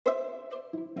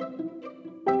Hello,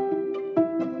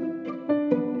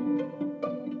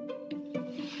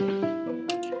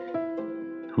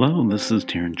 this is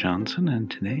Darren Johnson, and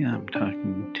today I'm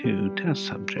talking to test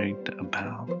subject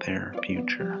about their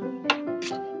future.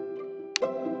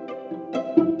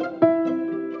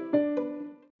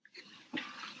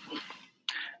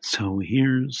 So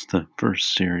here's the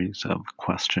first series of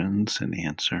questions and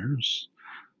answers.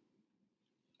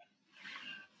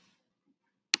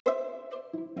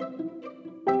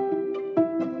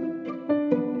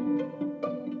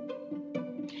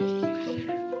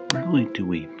 Rarely do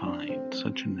we find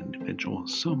such an individual with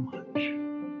so much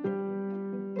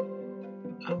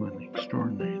of an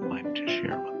extraordinary life to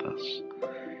share with us.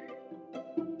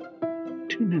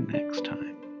 Tune in next time.